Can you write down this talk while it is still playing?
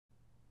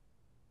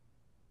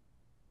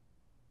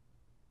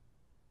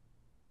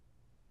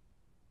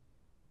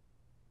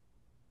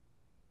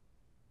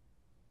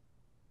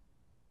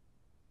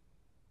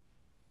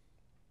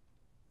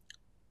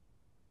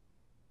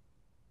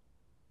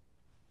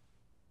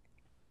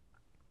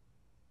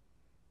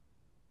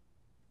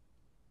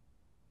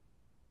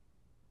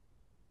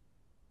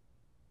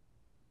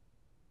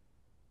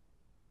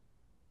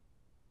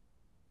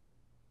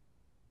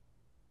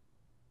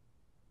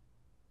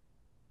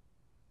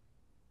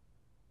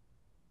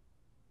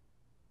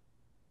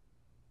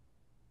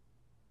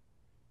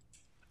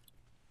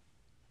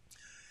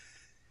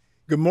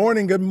Good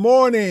morning. Good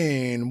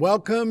morning.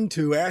 Welcome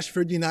to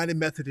Ashford United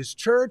Methodist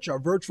Church, our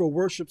virtual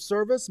worship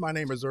service. My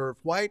name is Irv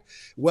White.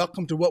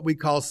 Welcome to what we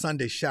call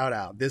Sunday Shout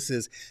Out. This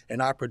is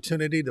an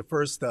opportunity, the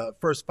first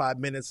 5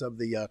 minutes of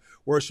the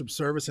worship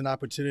service, an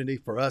opportunity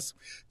for us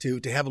to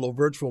have a little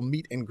virtual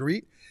meet and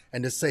greet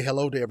and to say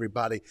hello to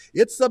everybody.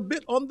 It's a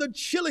bit on the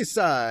chilly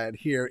side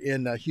here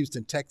in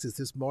Houston, Texas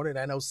this morning.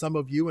 I know some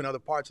of you in other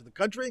parts of the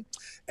country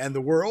and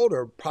the world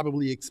are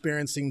probably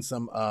experiencing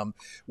some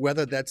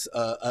weather that's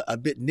a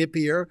bit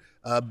nippy.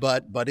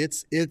 But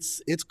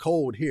it's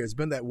cold here. It's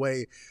been that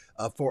way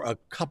for a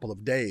couple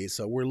of days.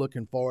 So we're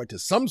looking forward to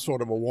some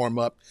sort of a warm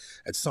up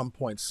at some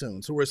point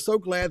soon. So we're so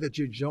glad that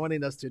you're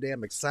joining us today.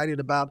 I'm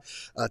excited about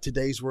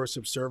today's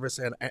worship service,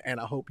 and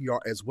I hope you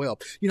are as well.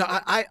 You know,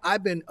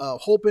 I've been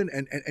hoping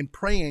and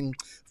praying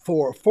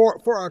for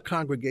our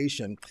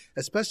congregation,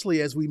 especially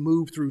as we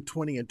move through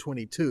 20 and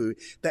 22,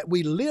 that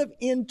we live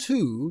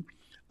into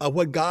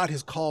what God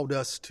has called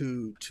us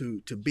to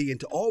be,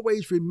 and to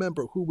always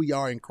remember who we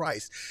are in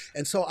Christ.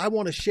 And so I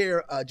want to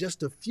share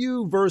just a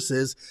few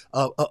verses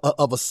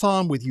of a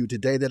psalm with you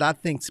today that I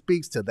think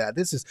speaks to that.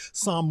 This is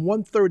Psalm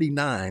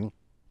 139.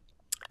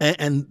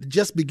 And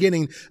just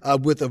beginning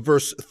with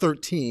verse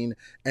 13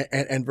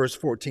 and verse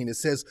 14, it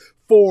says,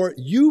 "For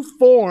you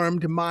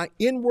formed my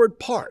inward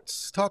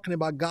parts," talking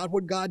about God,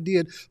 what God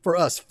did for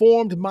us,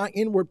 formed my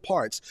inward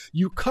parts.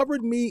 "You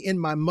covered me in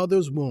my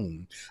mother's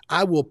womb.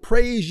 I will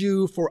praise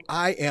you, for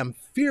I am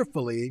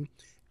fearfully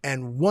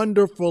and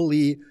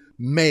wonderfully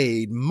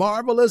made.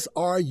 Marvelous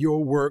are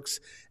your works,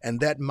 and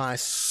that my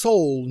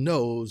soul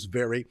knows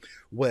very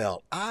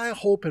well." I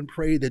hope and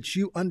pray that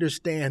you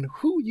understand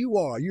who you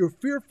are. You're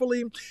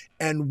fearfully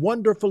and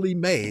wonderfully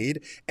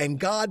made, and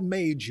God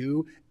made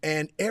you,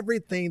 and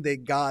everything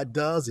that God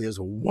does is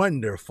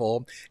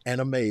wonderful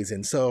and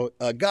amazing. So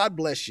God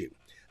bless you.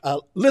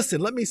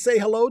 Listen, let me say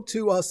hello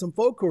to some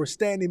folk who are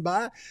standing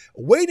by,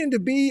 waiting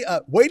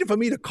for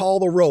me to call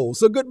the roll.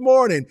 So good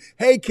morning.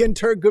 Hey, Ken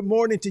Turk, good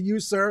morning to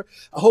you, sir.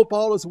 I hope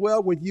all is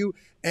well with you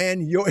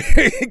and your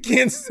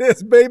Ken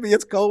says, "Baby,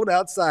 it's cold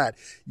outside."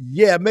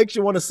 Yeah, makes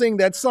you want to sing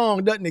that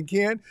song, doesn't it,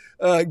 Ken?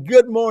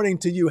 Good morning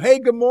to you. Hey,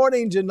 good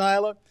morning,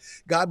 Janila.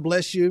 God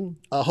bless you.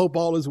 I hope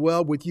all is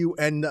well with you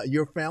and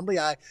your family.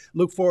 I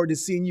look forward to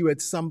seeing you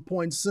at some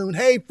point soon.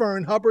 Hey,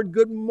 Fern Hubbard,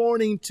 good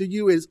morning to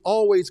you. It's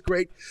always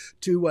great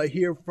to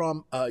hear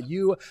from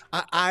you.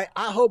 I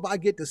hope I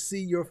get to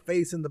see your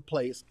face in the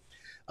place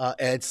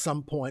at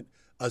some point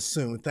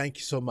soon. Thank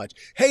you so much.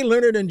 Hey,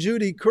 Leonard and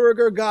Judy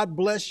Kurger, God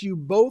bless you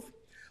both.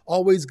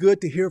 Always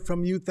good to hear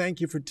from you.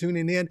 Thank you for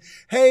tuning in.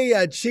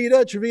 Hey,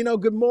 Cheetah Trevino,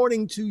 good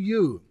morning to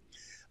you.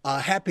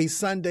 Happy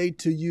Sunday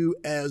to you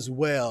as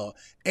well.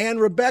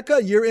 And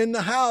Rebecca, you're in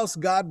the house.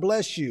 God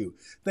bless you.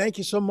 Thank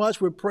you so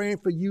much. We're praying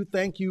for you.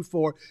 Thank you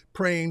for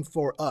praying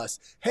for us.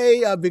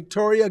 Hey,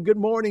 Victoria, good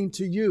morning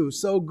to you.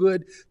 So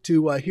good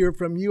to hear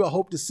from you. I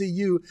hope to see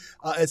you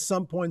at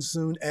some point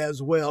soon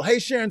as well. Hey,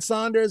 Sharon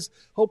Saunders,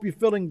 hope you're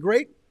feeling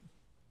great.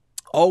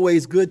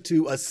 Always good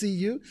to see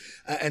you.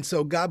 And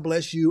so God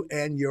bless you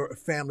and your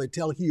family.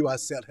 Tell Hugh I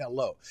said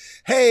hello.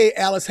 Hey,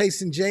 Alice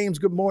Haston James,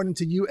 good morning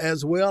to you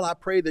as well. I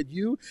pray that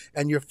you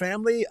and your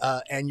family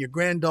and your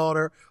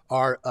granddaughter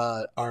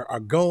are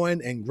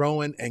going and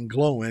growing and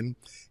glowing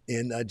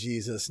in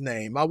Jesus'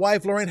 name. My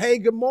wife, Lorraine, hey,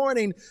 good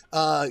morning.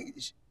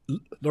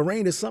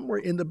 Lorraine is somewhere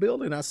in the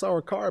building. I saw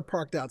her car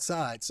parked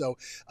outside. So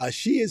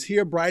she is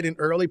here bright and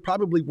early,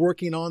 probably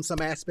working on some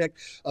aspect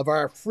of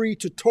our free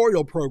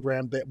tutorial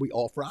program that we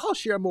offer. I'll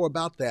share more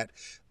about that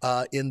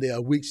in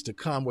the weeks to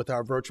come with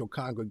our virtual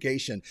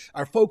congregation.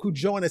 Our folk who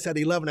join us at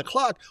 11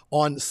 o'clock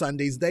on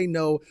Sundays, they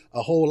know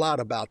a whole lot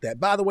about that.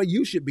 By the way,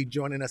 you should be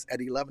joining us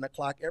at 11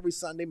 o'clock every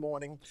Sunday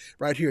morning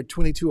right here at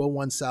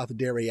 2201 South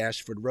Derry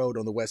Ashford Road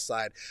on the west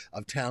side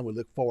of town. We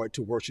look forward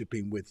to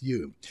worshiping with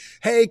you.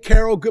 Hey,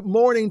 Carol, good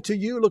morning to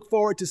you. Look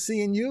forward to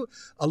seeing you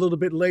a little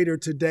bit later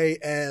today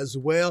as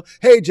well.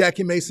 Hey,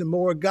 Jackie Mason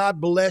Moore, God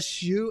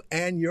bless you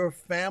and your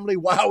family.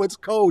 Wow, it's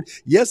cold.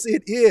 Yes,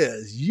 it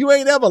is. You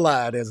ain't ever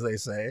lied, as they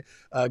say.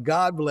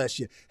 God bless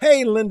you.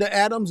 Hey, Linda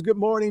Adams, good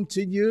morning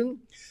to you.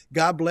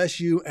 God bless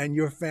you and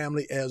your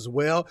family as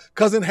well.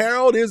 Cousin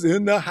Harold is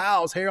in the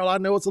house. Harold, I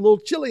know it's a little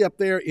chilly up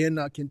there in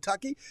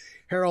Kentucky.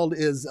 Harold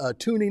is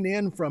tuning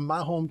in from my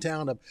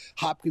hometown of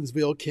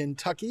Hopkinsville,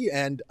 Kentucky.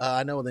 And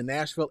I know in the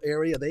Nashville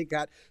area, they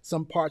got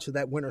some parts of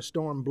that winter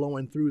storm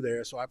blowing through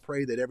there. So I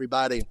pray that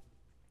everybody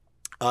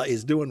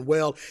is doing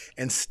well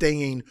and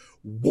staying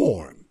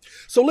warm.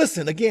 So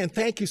listen, again,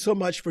 thank you so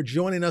much for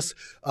joining us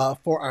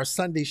for our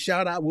Sunday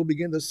shout out. We'll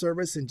begin the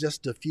service in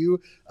just a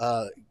few.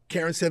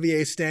 Karen Sevier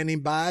is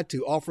standing by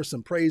to offer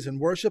some praise and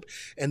worship,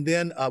 and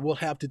then we'll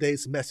have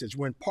today's message.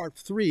 We're in part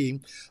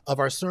 3 of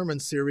our sermon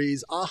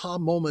series, Aha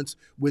Moments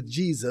with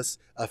Jesus,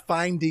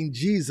 Finding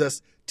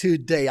Jesus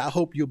Today. I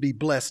hope you'll be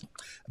blessed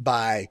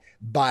by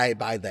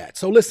that.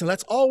 So listen,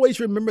 let's always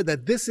remember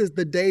that this is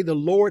the day the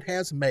Lord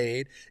has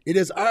made. It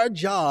is our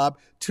job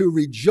to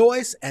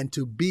rejoice and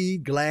to be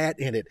glad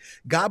in it.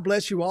 God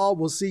bless you all.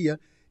 We'll see you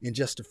in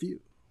just a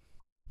few.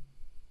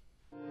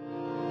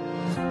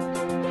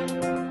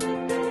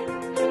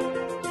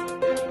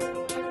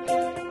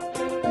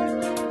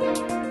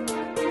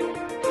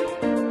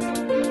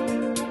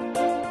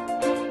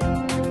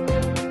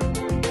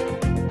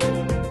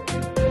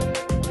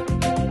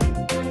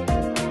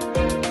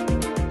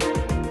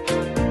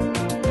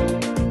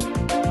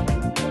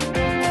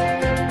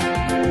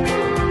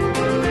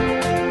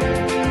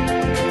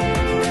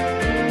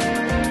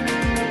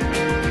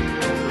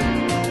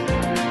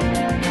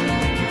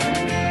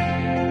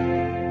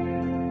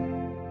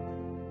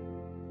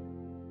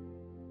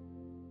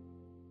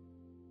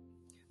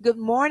 Good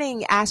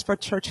morning,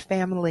 Ashford Church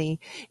family.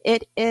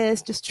 It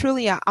is just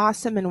truly an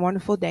awesome and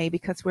wonderful day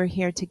because we're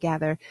here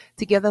together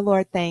to give the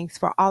Lord thanks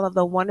for all of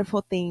the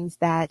wonderful things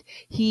that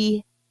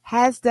He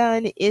has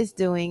done, is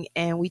doing,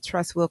 and we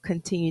trust will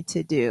continue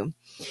to do.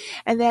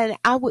 And then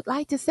I would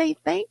like to say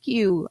thank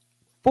you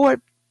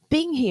for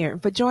being here,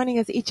 for joining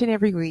us each and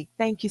every week.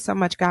 Thank you so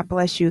much. God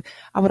bless you.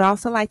 I would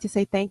also like to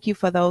say thank you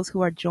for those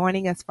who are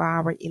joining us for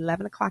our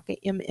 11 o'clock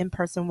a.m.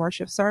 in-person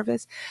worship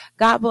service.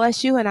 God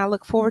bless you, and I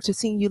look forward to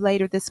seeing you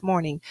later this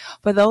morning.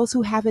 For those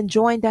who haven't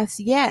joined us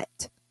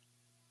yet,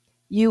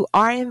 you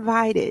are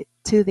invited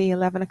to the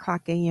 11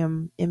 o'clock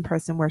a.m.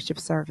 in-person worship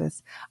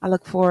service. I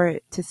look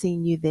forward to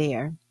seeing you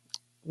there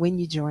when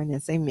you join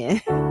us. Amen.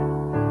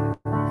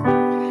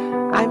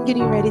 I'm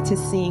getting ready to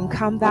sing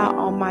Come Thou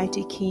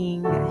Almighty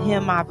King,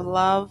 hymn I've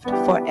loved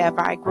forever.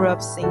 I grew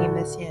up singing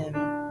this hymn.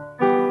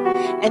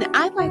 And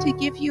I'd like to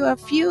give you a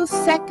few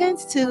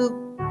seconds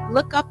to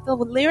look up the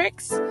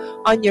lyrics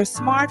on your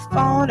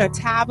smartphone or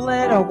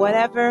tablet or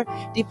whatever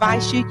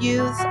device you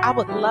use. I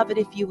would love it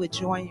if you would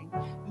join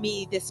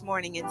me this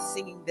morning in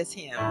singing this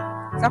hymn.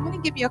 So I'm going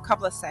to give you a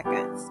couple of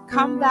seconds.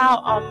 Come Thou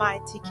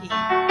Almighty King.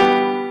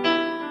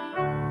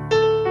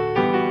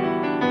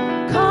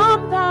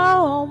 Come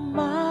Thou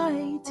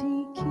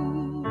Almighty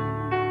King,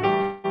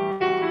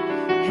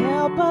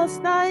 help us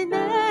Thy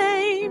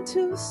name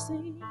to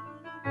sing,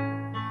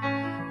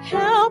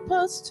 help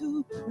us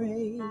to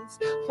praise,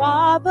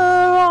 Father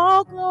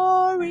all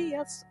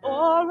glorious,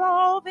 o'er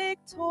all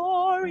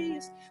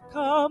victorious,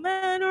 come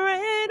and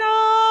reign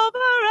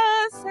over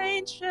us,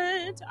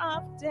 Ancient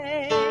of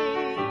Days.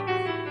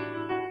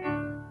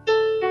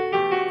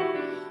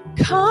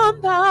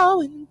 Come Thou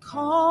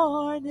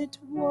incarnate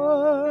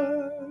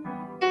Word,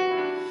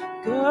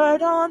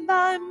 gird on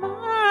Thy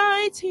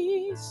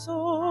mighty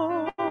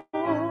sword,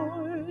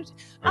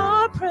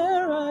 our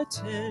prayer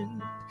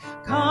attend,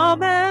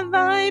 come and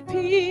Thy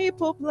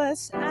people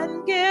bless,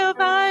 and give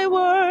Thy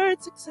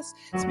word success.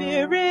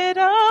 Spirit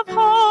of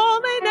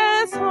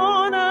holiness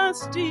on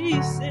us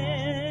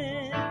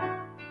descend.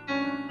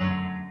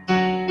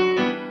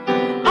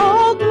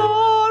 All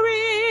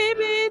glory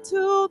be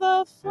to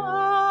the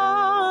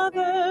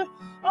Father,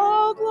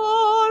 all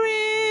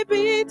glory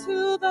be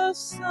to the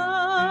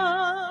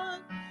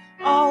Son,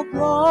 all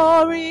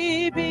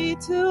glory be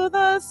to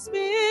the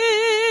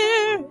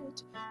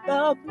Spirit,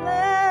 the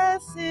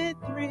blessed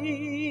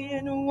three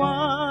in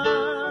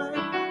one.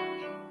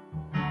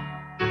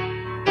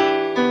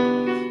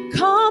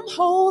 Come,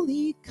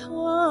 Holy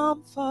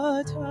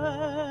Comforter,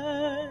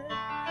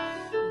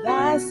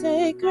 Thy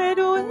sacred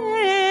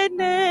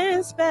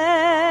witness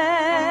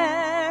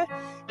bear,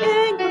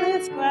 in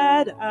this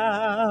glad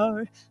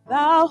hour,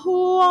 Thou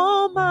who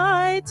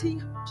almighty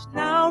art,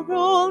 now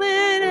rule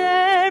in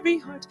every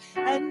heart,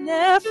 and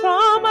ne'er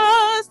from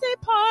us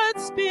depart,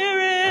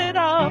 Spirit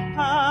of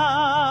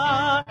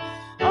power.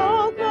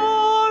 All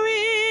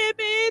glory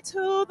be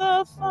to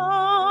the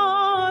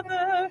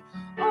Father,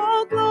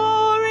 all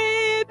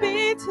glory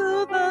be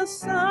to the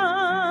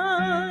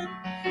Son,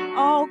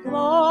 all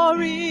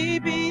glory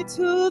be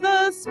to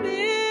the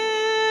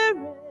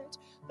Spirit,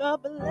 the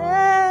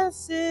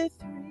blessed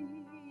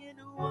three in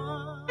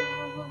one.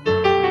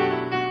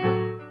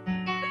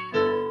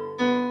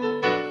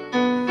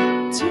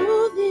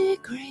 To the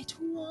great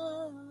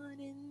one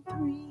in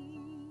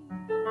three,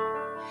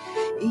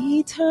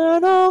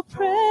 eternal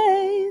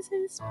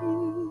praises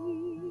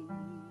be,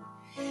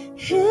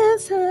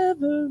 His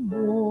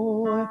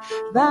evermore,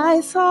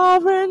 Thy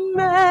sovereign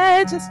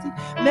majesty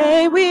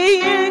may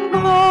we in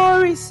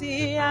glory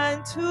see,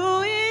 and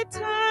to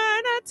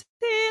eternity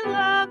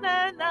love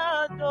and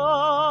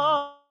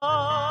adore.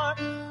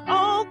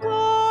 All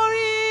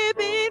glory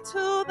be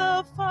to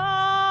the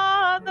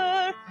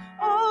Father,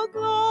 all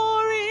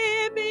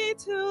glory be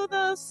to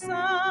the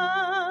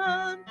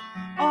Son,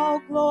 all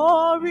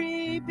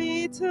glory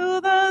be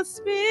to the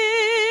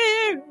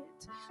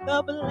Spirit,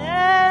 the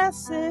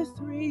blessed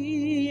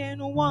three in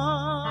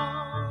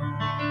one.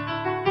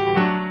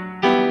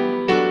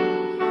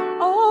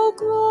 Oh,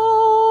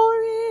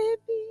 glory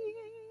be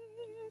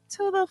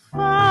to the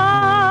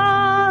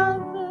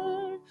Father,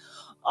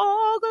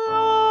 oh,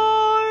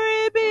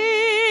 glory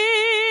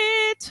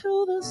be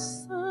to the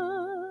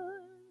Son,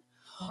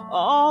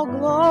 all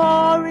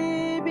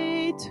glory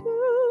be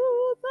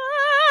to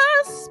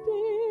the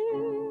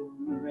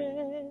Spirit,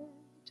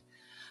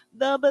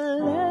 the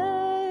blessed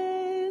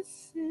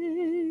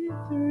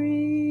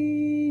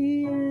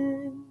three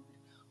in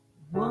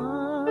one.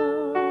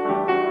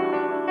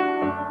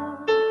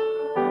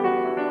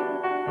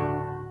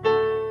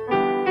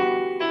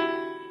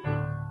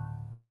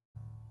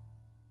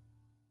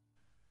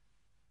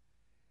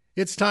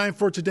 It's time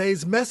for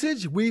today's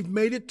message. We've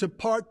made it to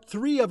part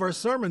 3 of our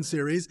sermon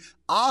series,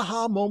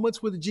 Aha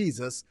Moments with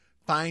Jesus,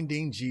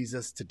 Finding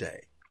Jesus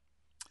Today.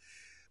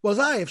 Well, as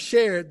I have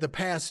shared the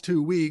past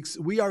 2 weeks,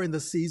 we are in the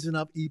season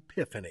of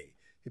Epiphany.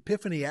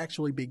 Epiphany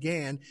actually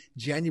began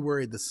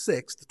January the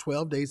 6th,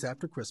 12 days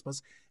after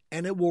Christmas,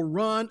 and it will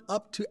run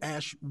up to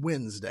Ash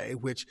Wednesday,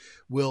 which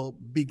will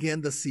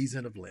begin the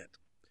season of Lent.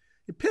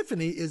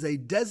 Epiphany is a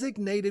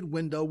designated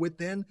window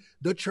within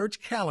the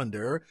church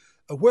calendar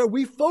where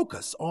we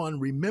focus on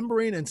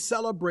remembering and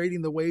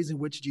celebrating the ways in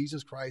which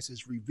Jesus Christ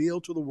is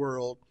revealed to the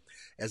world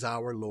as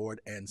our Lord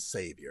and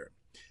Savior.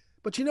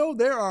 But you know,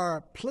 there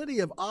are plenty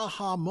of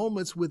aha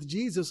moments with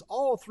Jesus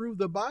all through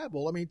the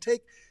Bible. I mean,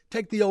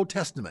 take the Old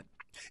Testament.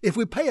 If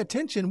we pay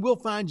attention, we'll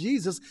find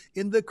Jesus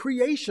in the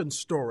creation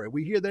story.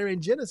 We hear there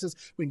in Genesis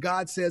when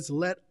God says,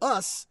 "Let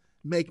us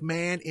make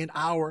man in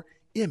our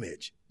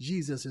image."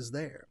 Jesus is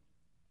there.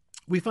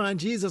 We find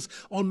Jesus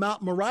on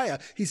Mount Moriah.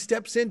 He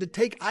steps in to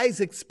take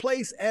Isaac's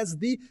place as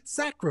the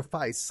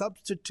sacrifice,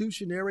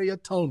 substitutionary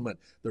atonement,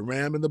 the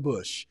ram in the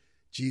bush.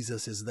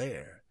 Jesus is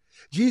there.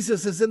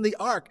 Jesus is in the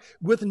ark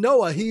with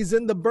Noah. He's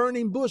in the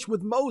burning bush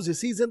with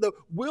Moses. He's in the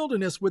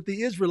wilderness with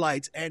the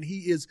Israelites, and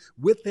he is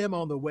with them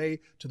on the way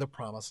to the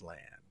promised land.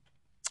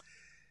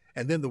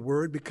 And then the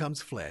word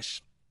becomes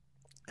flesh,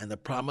 and the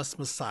promised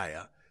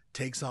Messiah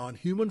takes on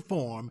human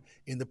form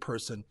in the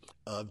person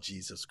of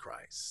Jesus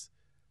Christ.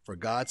 For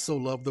God so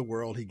loved the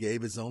world, he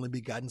gave his only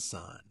begotten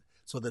Son,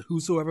 so that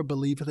whosoever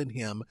believeth in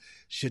him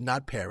should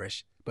not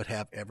perish, but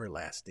have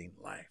everlasting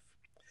life.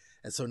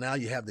 And so now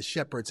you have the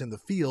shepherds in the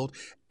field,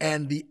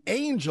 and the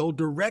angel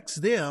directs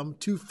them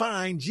to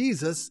find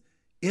Jesus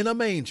in a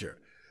manger.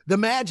 The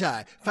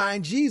Magi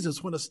find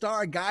Jesus when a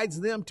star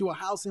guides them to a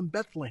house in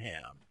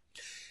Bethlehem.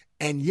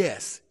 And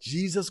yes,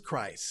 Jesus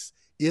Christ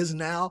is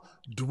now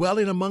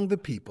dwelling among the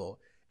people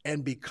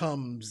and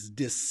becomes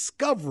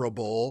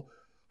discoverable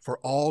for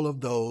all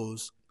of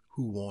those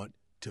who want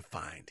to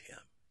find him.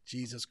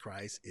 Jesus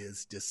Christ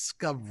is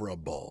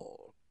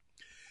discoverable.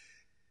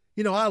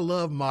 You know, I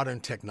love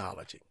modern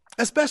technology,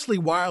 especially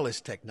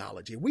wireless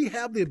technology. We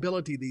have the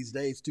ability these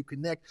days to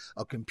connect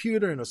a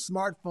computer and a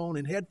smartphone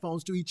and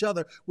headphones to each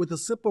other with a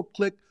simple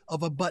click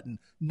of a button,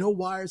 no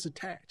wires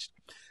attached.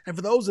 And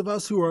for those of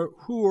us who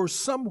are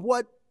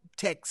somewhat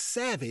tech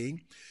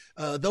savvy,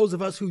 those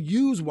of us who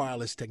use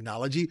wireless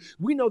technology,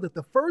 we know that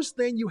the first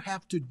thing you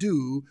have to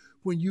do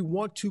when you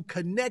want to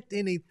connect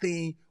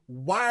anything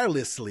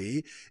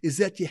wirelessly is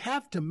that you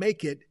have to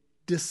make it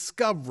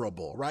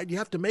discoverable, right? You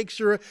have to make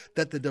sure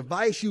that the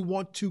device you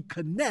want to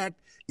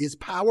connect is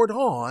powered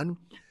on,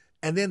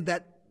 and then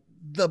that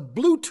the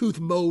Bluetooth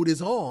mode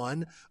is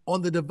on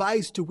the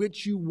device to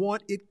which you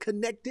want it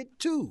connected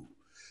to.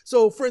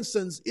 So, for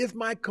instance, if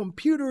my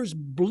computer's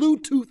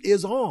Bluetooth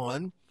is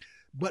on,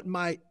 but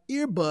my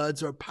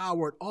earbuds are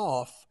powered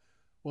off,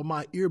 well,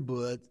 my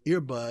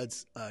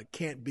earbuds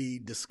can't be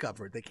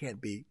discovered. They can't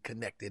be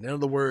connected. In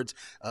other words,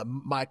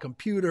 my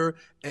computer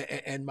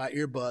and my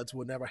earbuds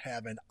will never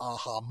have an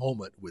aha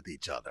moment with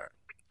each other.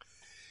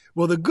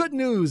 Well, the good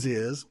news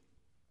is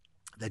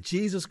that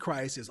Jesus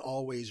Christ is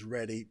always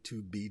ready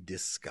to be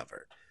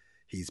discovered.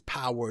 He's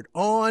powered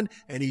on,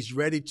 and he's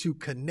ready to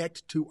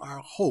connect to our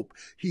hope.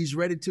 He's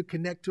ready to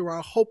connect to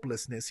our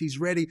hopelessness. He's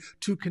ready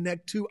to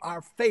connect to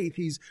our faith.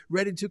 He's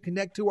ready to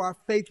connect to our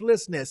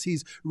faithlessness.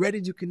 He's ready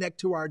to connect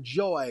to our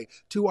joy,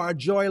 to our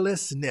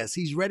joylessness.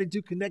 He's ready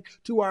to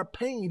connect to our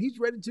pain. He's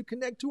ready to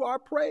connect to our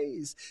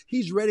praise.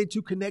 He's ready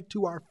to connect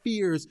to our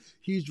fears.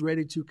 He's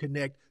ready to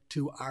connect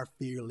to our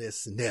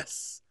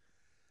fearlessness.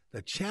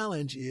 The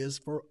challenge is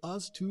for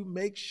us to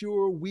make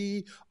sure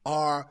we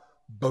are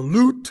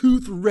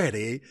Bluetooth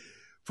ready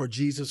for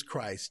Jesus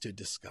Christ to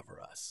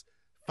discover us.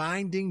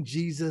 Finding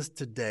Jesus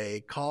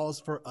today calls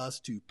for us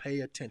to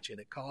pay attention.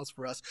 It calls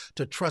for us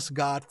to trust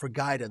God for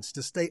guidance,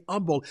 to stay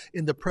humble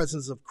in the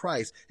presence of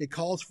Christ. It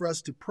calls for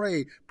us to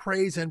pray,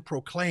 praise, and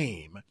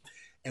proclaim.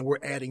 And we're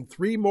adding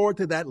 3 more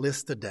to that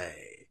list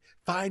today.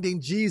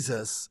 Finding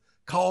Jesus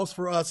calls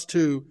for us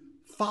to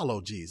follow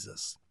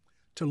Jesus,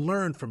 to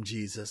learn from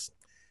Jesus,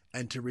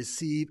 and to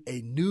receive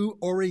a new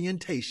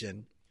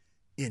orientation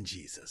in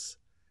Jesus.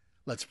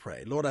 Let's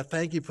pray. Lord, I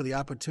thank you for the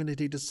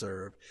opportunity to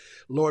serve.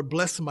 Lord,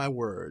 bless my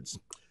words.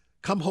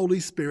 Come,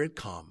 Holy Spirit,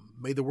 come.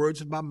 May the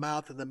words of my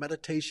mouth and the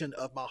meditation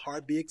of my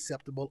heart be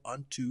acceptable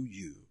unto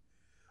you.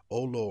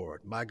 O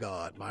Lord, my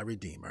God, my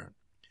Redeemer.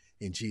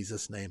 In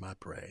Jesus' name I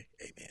pray.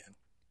 Amen.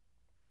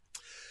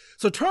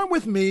 So turn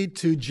with me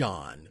to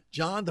John,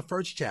 the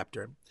first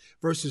chapter,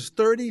 verses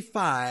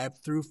 35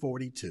 through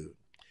 42.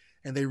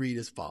 And they read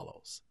as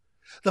follows.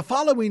 The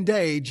following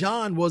day,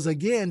 John was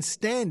again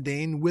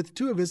standing with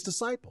 2 of his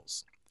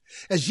disciples.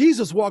 As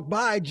Jesus walked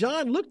by,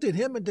 John looked at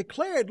him and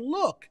declared,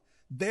 "Look,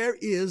 there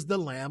is the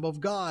Lamb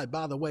of God."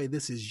 By the way,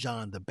 this is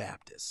John the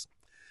Baptist.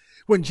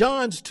 When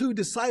John's 2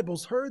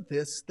 disciples heard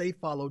this, they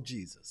followed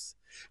Jesus.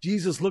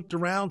 Jesus looked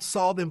around,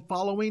 saw them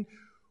following.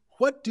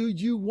 "What do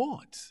you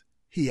want?"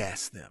 he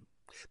asked them.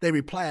 They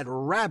replied,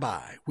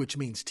 "Rabbi," which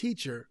means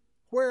teacher,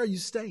 "where are you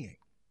staying?"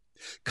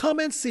 "Come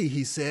and see,"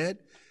 he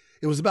said.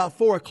 It was about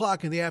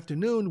 4:00 in the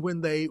afternoon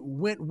when they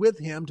went with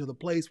him to the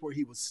place where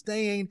he was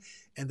staying,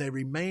 and they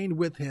remained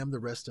with him the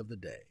rest of the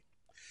day.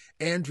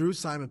 Andrew,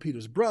 Simon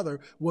Peter's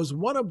brother, was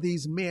one of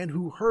these men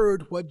who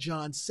heard what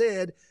John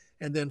said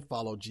and then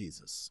followed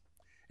Jesus.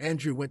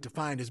 Andrew went to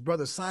find his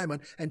brother Simon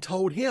and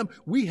told him,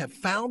 "We have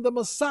found the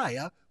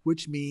Messiah,"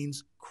 which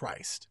means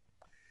Christ.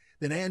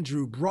 Then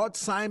Andrew brought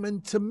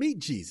Simon to meet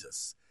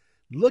Jesus.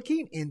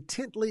 Looking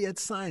intently at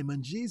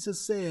Simon,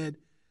 Jesus said,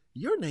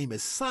 "Your name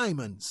is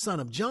Simon, son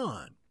of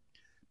John,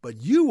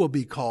 but you will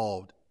be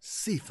called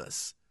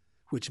Cephas,"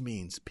 which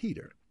means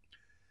Peter.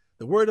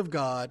 The word of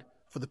God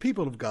for the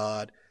people of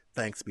God.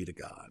 Thanks be to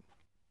God.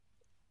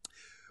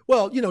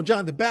 Well,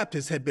 John the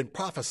Baptist had been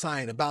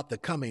prophesying about the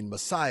coming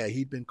Messiah.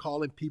 He'd been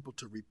calling people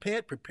to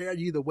repent, prepare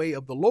ye the way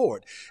of the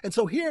Lord. And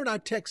so here in our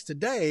text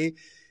today,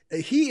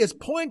 he is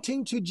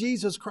pointing to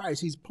Jesus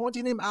Christ. He's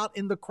pointing him out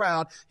in the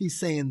crowd. He's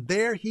saying,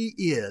 there he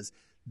is.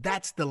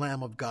 That's the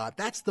Lamb of God.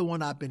 That's the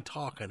one I've been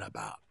talking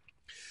about.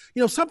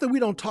 Something we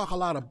don't talk a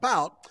lot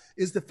about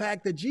is the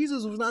fact that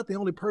Jesus was not the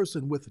only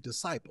person with the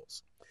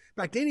disciples.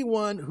 In fact,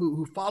 anyone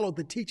who followed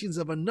the teachings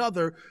of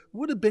another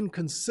would have been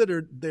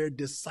considered their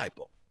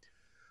disciple.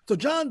 So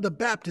John the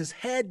Baptist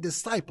had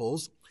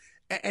disciples,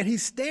 and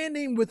he's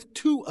standing with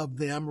two of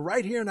them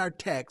right here in our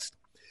text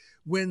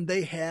when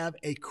they have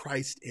a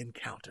Christ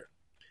encounter.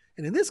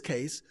 And in this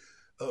case,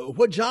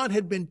 what John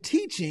had been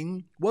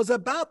teaching was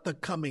about the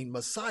coming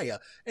Messiah.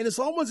 And it's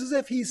almost as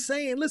if he's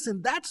saying,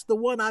 listen, that's the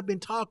one I've been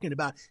talking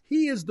about.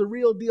 He is the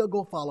real deal.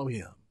 Go follow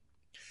him.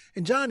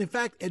 And John, in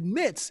fact,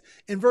 admits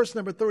in verse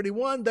number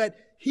 31 that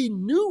he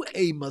knew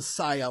a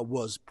Messiah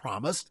was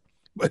promised,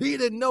 but he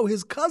didn't know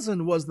his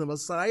cousin was the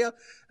Messiah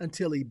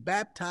until he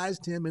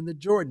baptized him in the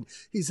Jordan.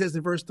 He says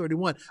in verse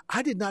 31,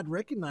 "I did not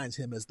recognize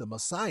him as the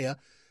Messiah,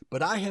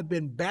 but I have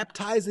been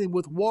baptizing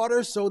with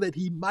water so that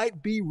he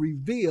might be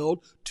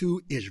revealed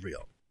to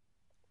Israel."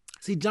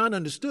 See, John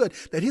understood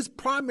that his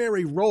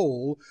primary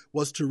role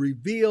was to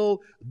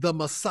reveal the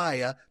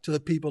Messiah to the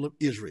people of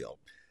Israel.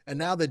 And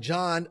now that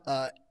John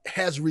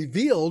has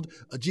revealed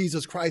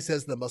Jesus Christ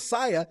as the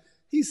Messiah,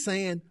 he's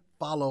saying,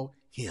 follow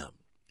him.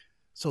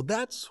 So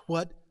that's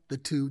what the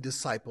two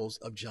disciples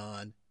of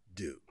John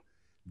do.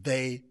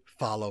 They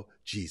follow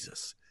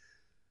Jesus.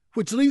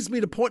 Which leads me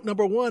to point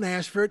number one,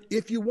 Ashford.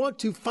 If you want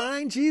to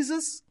find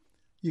Jesus,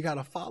 you got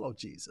to follow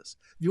Jesus.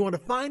 If you want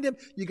to find him,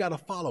 you got to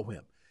follow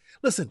him.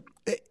 Listen,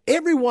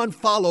 everyone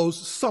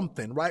follows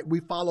something, right? We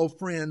follow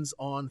friends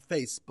on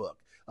Facebook,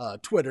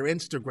 Twitter,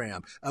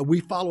 Instagram.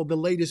 We follow the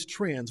latest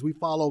trends. We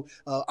follow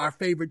our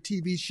favorite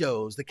TV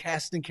shows, the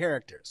casting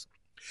characters.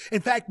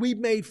 In fact, we've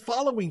made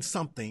following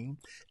something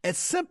as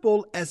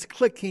simple as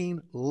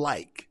clicking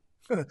like.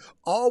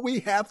 All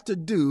we have to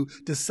do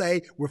to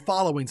say we're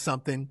following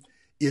something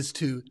is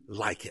to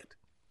like it.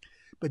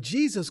 But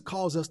Jesus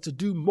calls us to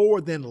do more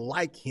than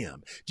like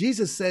him.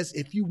 Jesus says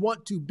if you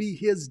want to be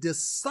his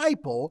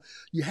disciple,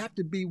 you have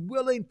to be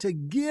willing to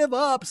give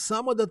up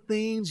some of the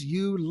things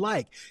you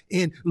like.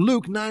 In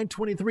Luke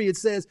 9:23, it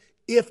says,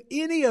 "If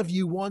any of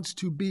you wants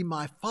to be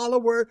my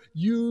follower,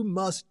 you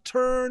must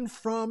turn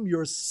from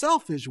your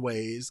selfish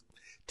ways,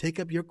 take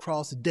up your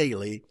cross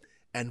daily,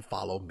 and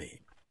follow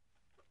me."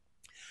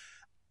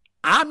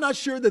 I'm not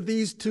sure that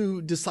these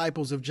two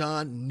disciples of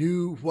John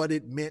knew what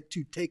it meant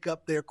to take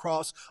up their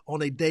cross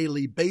on a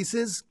daily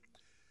basis,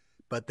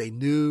 but they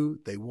knew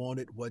they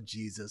wanted what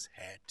Jesus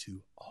had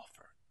to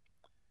offer.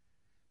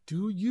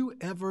 Do you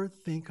ever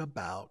think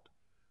about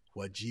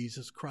what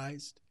Jesus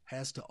Christ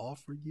has to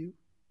offer you?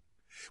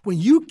 When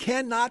you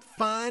cannot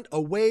find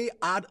a way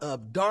out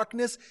of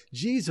darkness,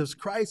 Jesus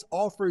Christ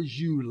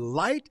offers you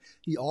light.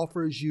 He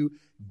offers you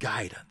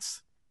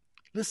guidance.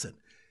 Listen,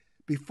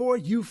 before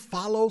you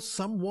follow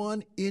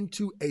someone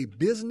into a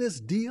business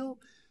deal,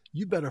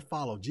 you better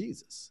follow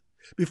Jesus.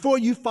 Before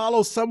you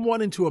follow someone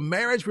into a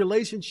marriage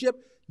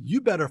relationship,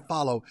 you better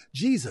follow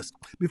Jesus.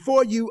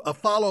 Before you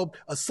follow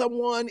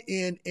someone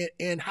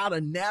in how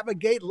to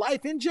navigate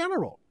life in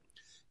general,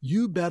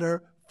 you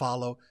better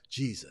follow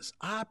Jesus.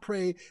 I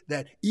pray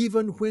that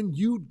even when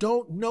you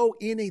don't know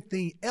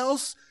anything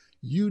else,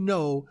 you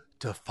know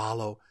to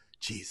follow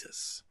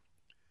Jesus.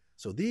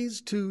 So these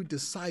two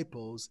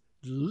disciples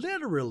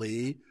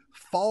literally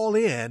fall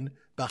in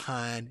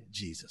behind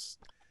Jesus.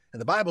 And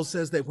the Bible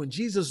says that when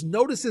Jesus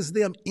notices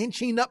them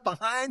inching up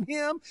behind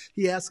him,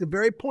 he asks a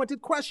very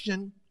pointed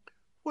question.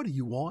 What do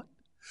you want?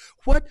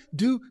 What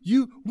do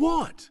you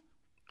want?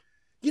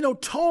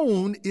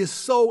 Tone is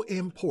so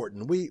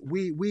important. We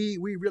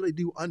really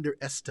do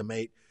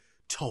underestimate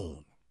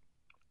tone.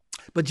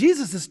 But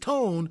Jesus'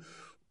 tone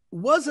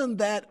wasn't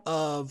that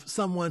of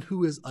someone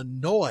who is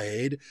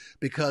annoyed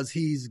because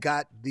he's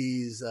got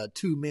these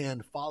two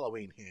men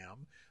following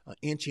him,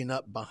 inching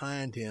up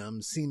behind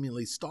him,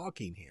 seemingly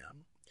stalking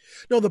him.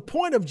 No, the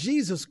point of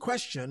Jesus'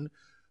 question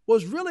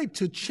was really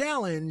to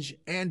challenge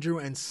Andrew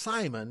and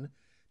Simon,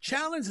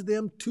 challenge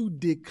them to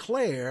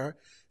declare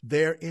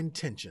their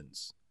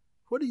intentions.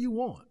 What do you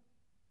want?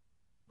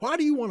 Why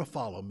do you want to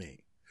follow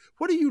me?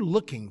 What are you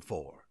looking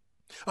for?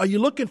 Are you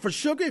looking for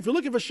sugar? If you're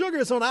looking for sugar,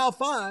 it's on aisle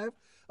 5.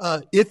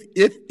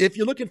 If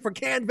you're looking for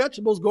canned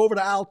vegetables, go over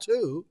to aisle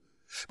 2.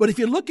 But if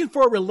you're looking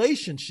for a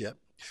relationship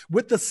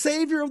with the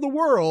Savior of the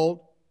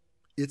world,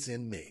 it's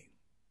in me.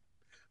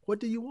 What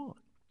do you want?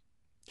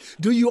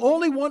 Do you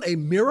only want a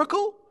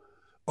miracle,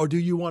 or do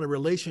you want a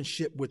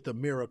relationship with the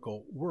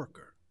miracle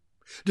worker?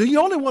 Do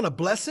you only want a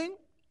blessing,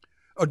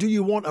 or do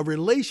you want a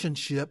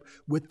relationship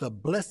with the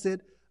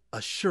blessed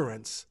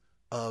assurance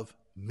of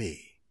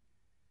me?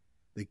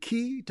 The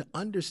key to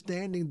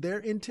understanding their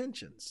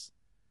intentions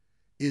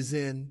is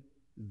in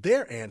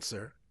their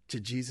answer to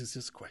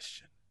Jesus'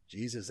 question.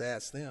 Jesus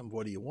asked them,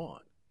 what do you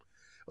want?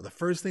 Well, the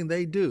first thing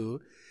they do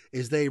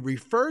is they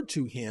refer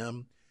to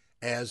him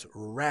as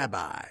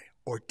rabbi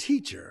or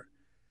teacher,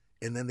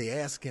 and then they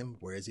ask him,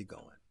 where is he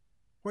going?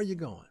 Where are you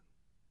going?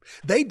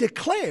 They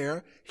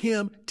declare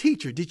him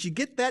teacher. Did you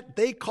get that?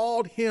 They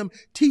called him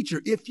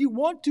teacher. If you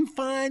want to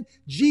find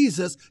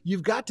Jesus,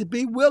 you've got to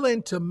be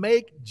willing to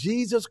make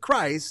Jesus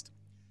Christ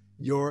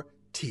your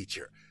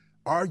teacher.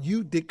 Are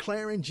you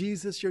declaring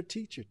Jesus your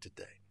teacher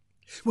today?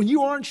 When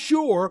you aren't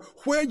sure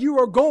where you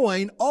are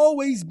going,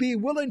 always be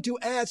willing to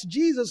ask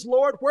Jesus,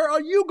 Lord, where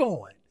are you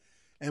going?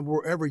 And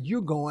wherever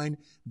you're going,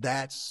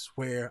 that's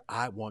where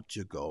I want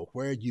to go.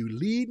 Where you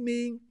lead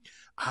me,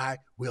 I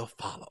will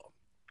follow.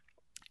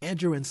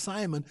 Andrew and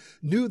Simon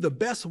knew the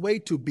best way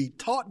to be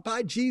taught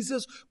by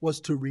Jesus was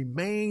to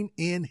remain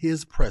in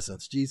his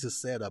presence. Jesus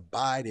said,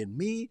 abide in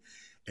me,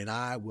 and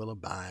I will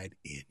abide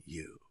in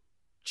you.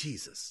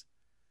 Jesus,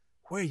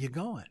 where are you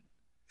going?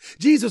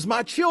 Jesus,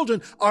 my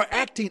children are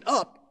acting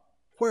up.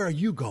 Where are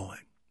you going?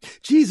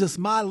 Jesus,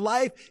 my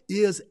life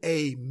is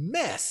a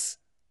mess.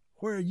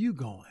 Where are you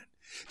going?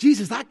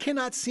 Jesus, I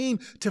cannot seem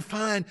to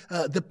find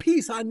the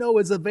peace I know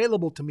is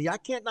available to me. I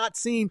cannot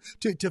seem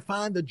to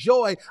find the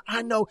joy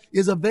I know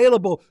is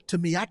available to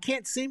me. I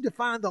can't seem to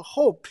find the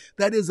hope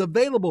that is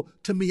available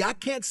to me. I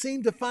can't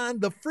seem to find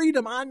the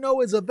freedom I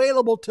know is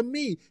available to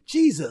me.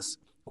 Jesus,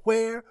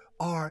 where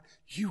are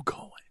you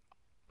going?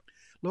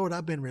 Lord,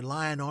 I've been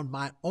relying on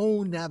my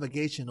own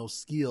navigational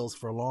skills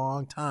for a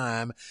long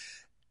time,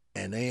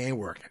 and they ain't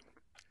working.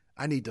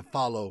 I need to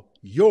follow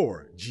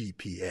your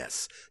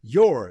GPS,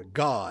 your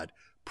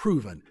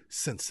God-proven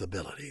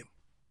sensibility.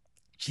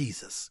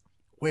 Jesus,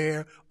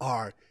 where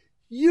are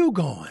you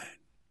going?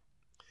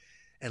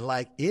 And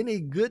like any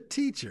good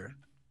teacher,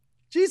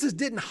 Jesus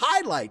didn't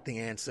highlight the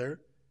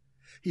answer.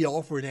 He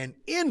offered an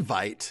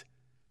invite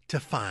to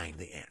find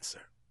the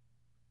answer.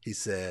 He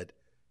said,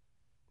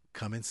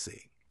 come and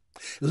see.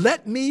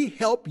 Let me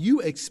help you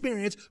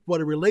experience what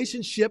a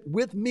relationship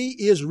with me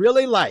is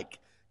really like.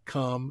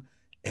 Come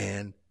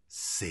and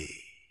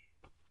see.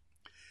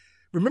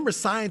 Remember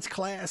science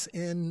class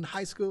in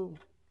high school?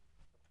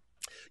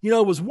 You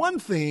know, it was one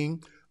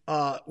thing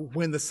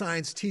when the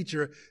science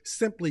teacher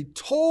simply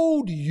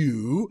told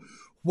you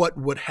what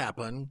would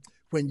happen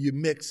when you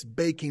mix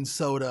baking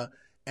soda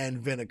and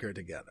vinegar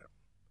together.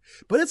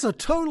 But it's a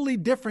totally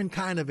different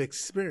kind of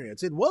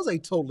experience. It was a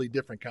totally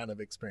different kind of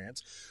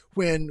experience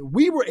when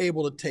we were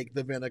able to take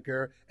the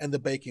vinegar and the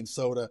baking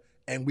soda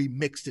and we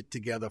mixed it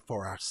together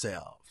for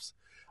ourselves.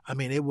 I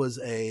mean, it was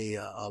a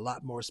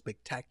lot more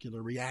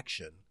spectacular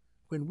reaction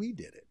when we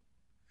did it.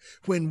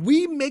 When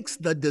we mix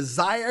the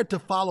desire to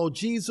follow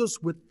Jesus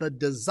with the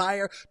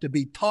desire to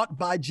be taught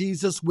by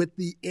Jesus, with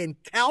the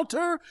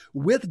encounter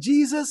with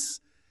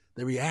Jesus,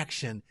 the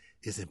reaction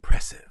is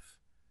impressive.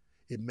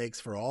 It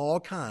makes for all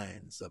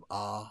kinds of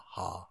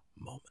aha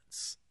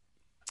moments.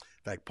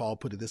 In fact, Paul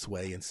put it this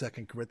way in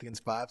 2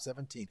 Corinthians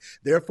 5:17.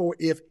 Therefore,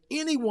 if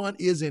anyone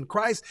is in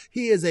Christ,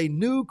 he is a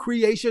new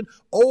creation.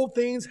 Old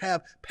things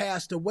have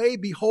passed away.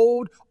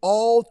 Behold,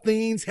 all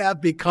things have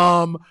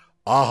become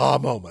aha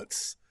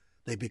moments.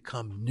 They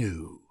become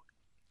new.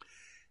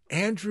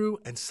 Andrew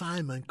and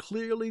Simon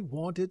clearly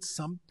wanted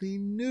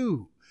something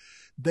new.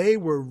 They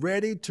were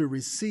ready to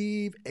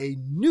receive a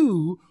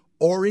new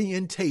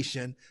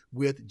orientation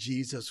with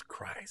Jesus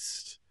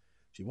Christ.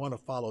 If you want to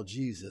follow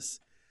Jesus,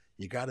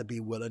 you got to be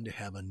willing to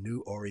have a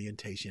new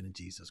orientation in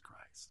Jesus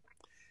Christ.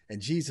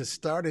 And Jesus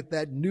started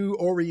that new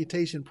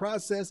orientation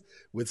process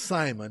with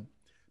Simon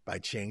by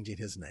changing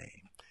his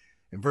name.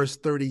 In verse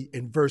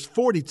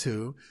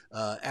 42,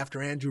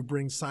 after Andrew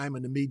brings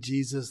Simon to meet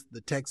Jesus, the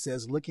text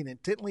says, looking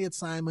intently at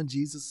Simon,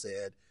 Jesus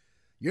said,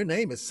 your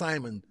name is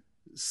Simon,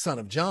 son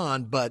of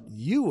John, but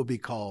you will be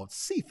called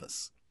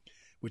Cephas,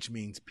 which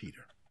means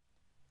Peter.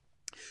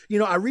 You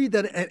know, I read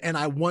that and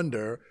I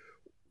wonder,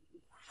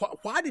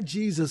 why did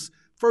Jesus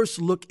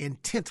first look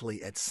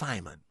intently at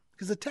Simon?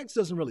 Because the text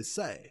doesn't really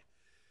say.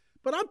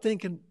 But I'm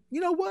thinking, you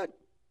know what?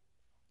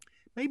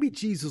 Maybe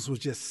Jesus was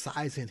just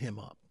sizing him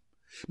up.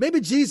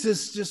 Maybe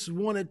Jesus just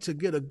wanted to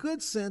get a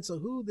good sense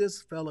of who this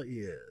fella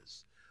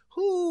is,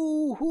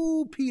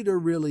 who Peter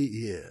really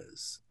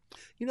is.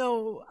 You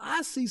know,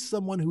 I see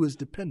someone who is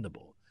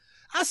dependable.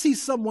 I see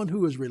someone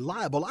who is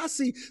reliable. I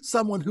see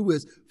someone who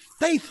is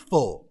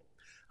faithful.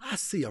 I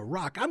see a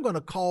rock. I'm going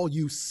to call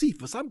you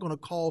Cephas. I'm going to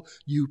call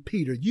you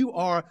Peter. You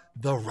are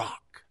the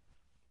rock.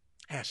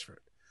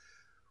 Ashford,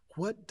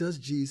 what does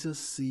Jesus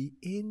see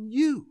in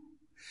you?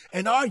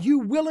 And are you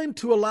willing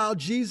to allow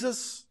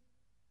Jesus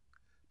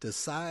to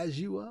size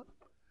you up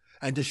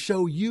and to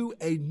show you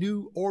a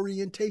new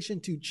orientation,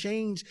 to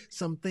change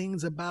some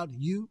things about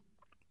you?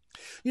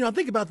 You know,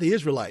 think about the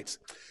Israelites.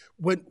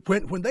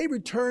 When they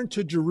returned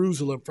to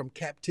Jerusalem from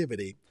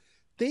captivity,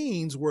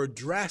 things were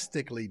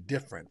drastically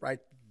different, right?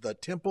 the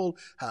temple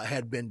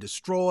had been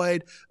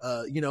destroyed.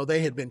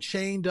 They had been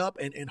chained up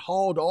and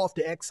hauled off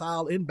to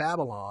exile in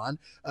Babylon.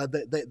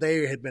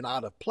 They had been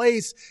out of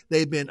place.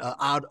 They'd been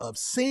out of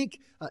sync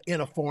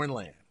in a foreign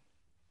land.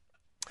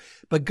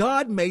 But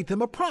God made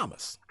them a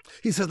promise.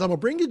 He says, I'm going to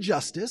bring you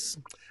justice,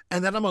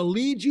 and then I'm going to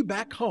lead you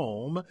back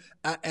home,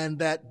 and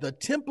that the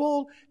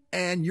temple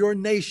and your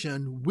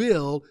nation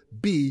will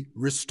be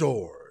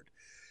restored.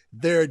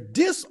 Their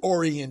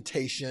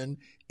disorientation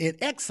in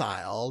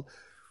exile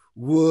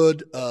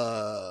would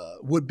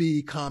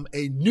become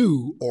a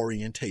new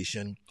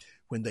orientation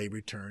when they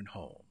return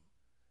home.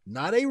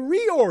 Not a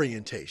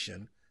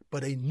reorientation,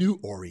 but a new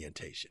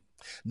orientation.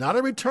 Not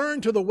a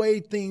return to the way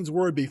things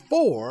were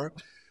before,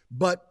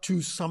 but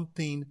to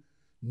something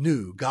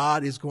new.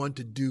 God is going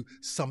to do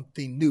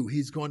something new.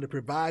 He's going to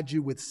provide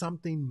you with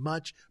something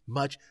much,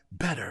 much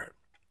better.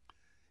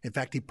 In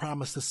fact, he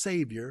promised a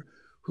Savior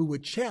who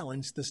would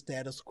challenge the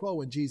status quo,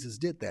 and Jesus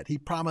did that. He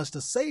promised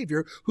a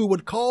Savior who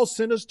would call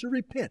sinners to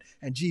repent,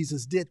 and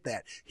Jesus did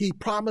that. He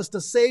promised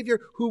a Savior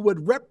who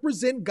would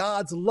represent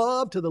God's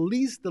love to the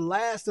least, the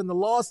last, and the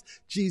lost.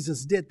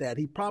 Jesus did that.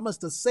 He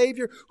promised a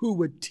Savior who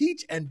would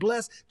teach and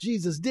bless.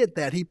 Jesus did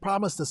that. He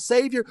promised a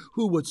Savior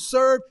who would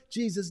serve.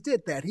 Jesus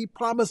did that. He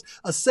promised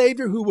a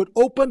Savior who would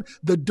open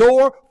the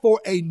door for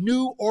a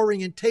new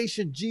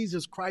orientation.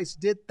 Jesus Christ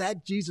did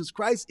that. Jesus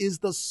Christ is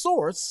the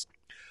source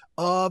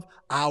of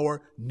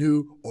our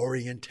new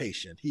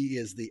orientation. He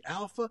is the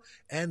Alpha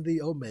and the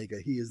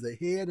Omega. He is the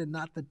head and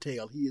not the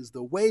tail. He is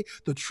the way,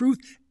 the truth,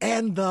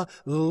 and the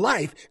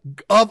life.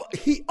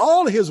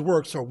 All his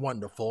works are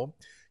wonderful.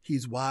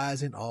 He's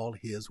wise in all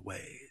his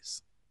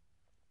ways.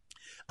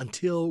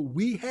 Until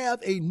we have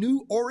a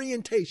new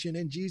orientation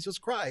in Jesus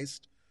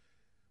Christ,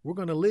 we're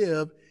going to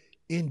live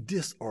in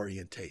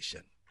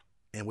disorientation,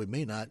 and we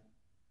may not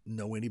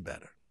know any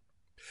better.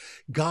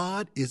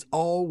 God is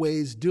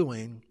always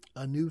doing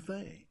a new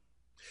thing.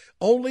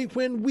 Only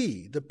when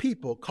we, the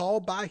people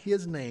called by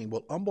his name,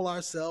 will humble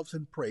ourselves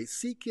and pray,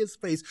 seek his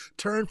face,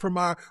 turn from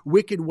our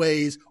wicked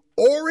ways,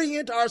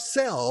 orient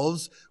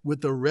ourselves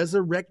with the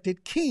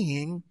resurrected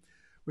King,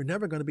 we're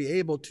never going to be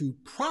able to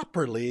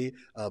properly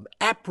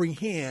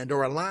apprehend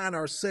or align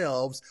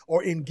ourselves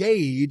or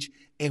engage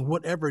in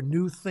whatever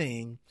new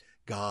thing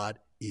God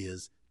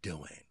is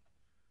doing.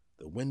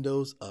 The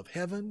windows of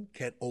heaven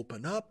can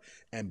open up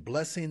and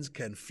blessings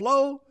can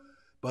flow,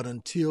 but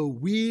until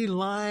we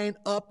line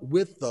up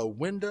with the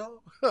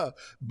window,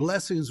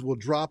 blessings will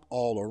drop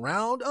all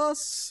around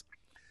us,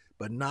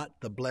 but not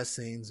the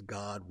blessings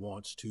God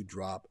wants to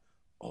drop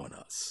on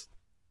us.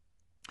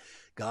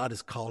 God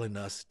is calling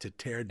us to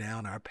tear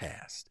down our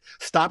past.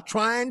 Stop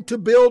trying to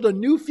build a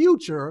new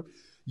future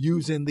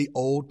using the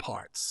old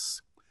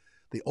parts.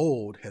 The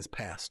old has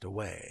passed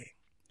away.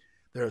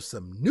 There are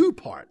some new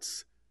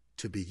parts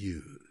to be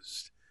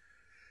used.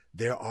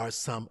 There are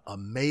some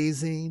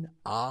amazing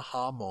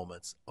aha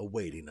moments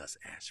awaiting us,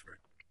 Ashford.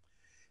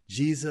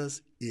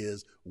 Jesus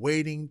is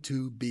waiting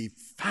to be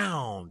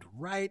found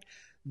right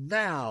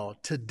now,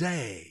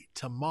 today,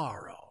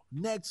 tomorrow,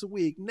 next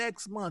week,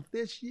 next month,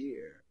 this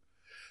year.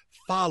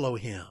 Follow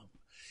him.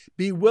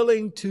 Be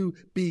willing to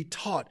be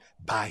taught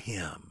by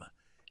him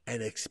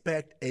and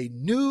expect a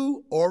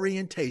new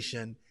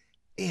orientation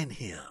in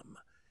him.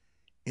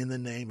 In the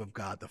name of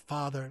God the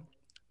Father,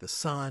 the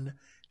Son,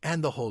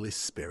 and the Holy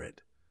Spirit.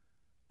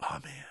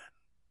 Amen.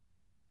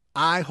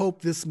 I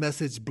hope this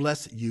message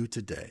blessed you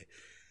today.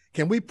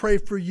 Can we pray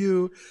for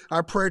you?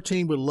 Our prayer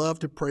team would love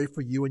to pray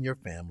for you and your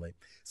family.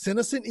 Send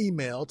us an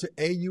email to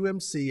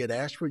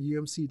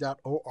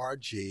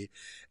aumc@ashfordumc.org,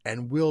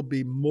 and we'll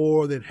be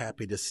more than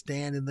happy to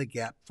stand in the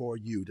gap for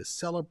you, to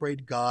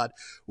celebrate God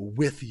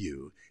with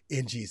you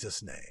in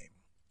Jesus' name.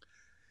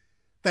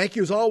 Thank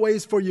you, as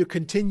always, for your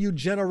continued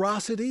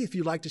generosity. If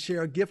you'd like to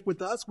share a gift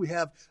with us, we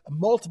have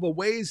multiple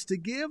ways to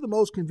give. The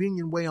most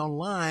convenient way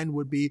online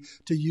would be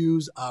to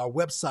use our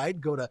website.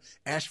 Go to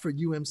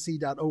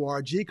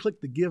ashfordumc.org,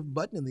 click the Give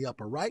button in the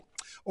upper right,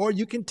 or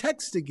you can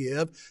text to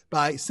give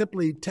by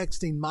simply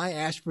texting My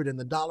Ashford and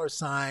the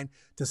 $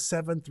 to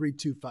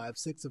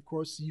 73256. Of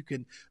course, you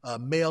can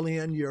mail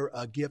in your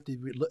gift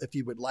if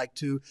you would like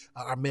to.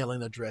 Our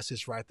mailing address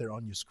is right there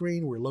on your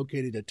screen. We're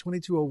located at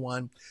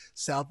 2201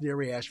 South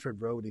Dairy Ashford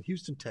Road in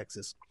Houston,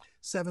 Texas,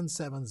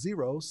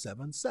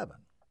 77077.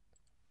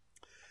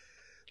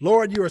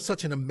 Lord, you are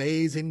such an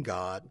amazing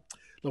God.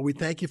 Lord, we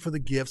thank you for the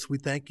gifts. We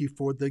thank you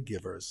for the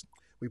givers.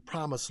 We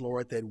promise,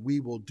 Lord, that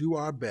we will do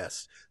our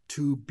best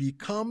to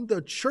become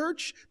the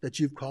church that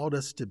you've called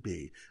us to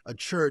be. A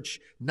church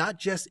not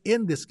just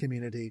in this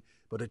community,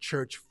 but a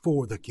church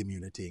for the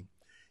community.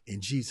 In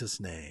Jesus'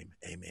 name,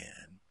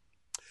 amen.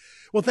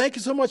 Well, thank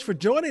you so much for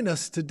joining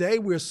us today.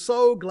 We're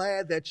so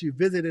glad that you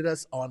visited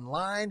us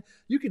online.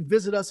 You can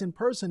visit us in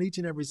person each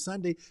and every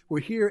Sunday.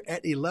 We're here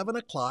at 11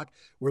 o'clock.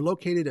 We're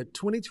located at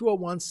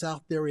 2201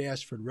 South Dairy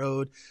Ashford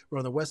Road. We're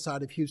on the west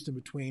side of Houston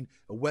between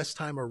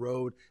Westheimer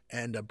Road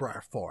and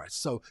Briar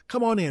Forest. So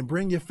come on in,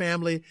 bring your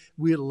family.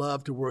 We'd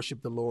love to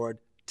worship the Lord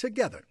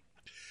together.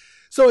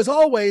 So as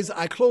always,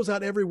 I close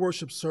out every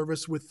worship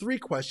service with 3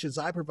 questions.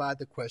 I provide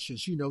the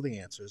questions. You know the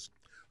answers.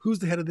 Who's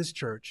the head of this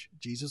church?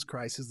 Jesus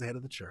Christ is the head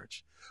of the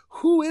church.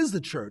 Who is the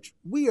church?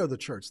 We are the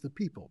church, the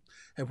people.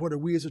 And what are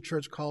we as a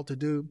church called to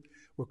do?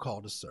 We're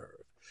called to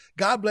serve.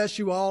 God bless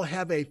you all.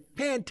 Have a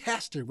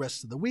fantastic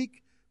rest of the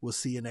week. We'll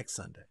see you next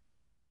Sunday.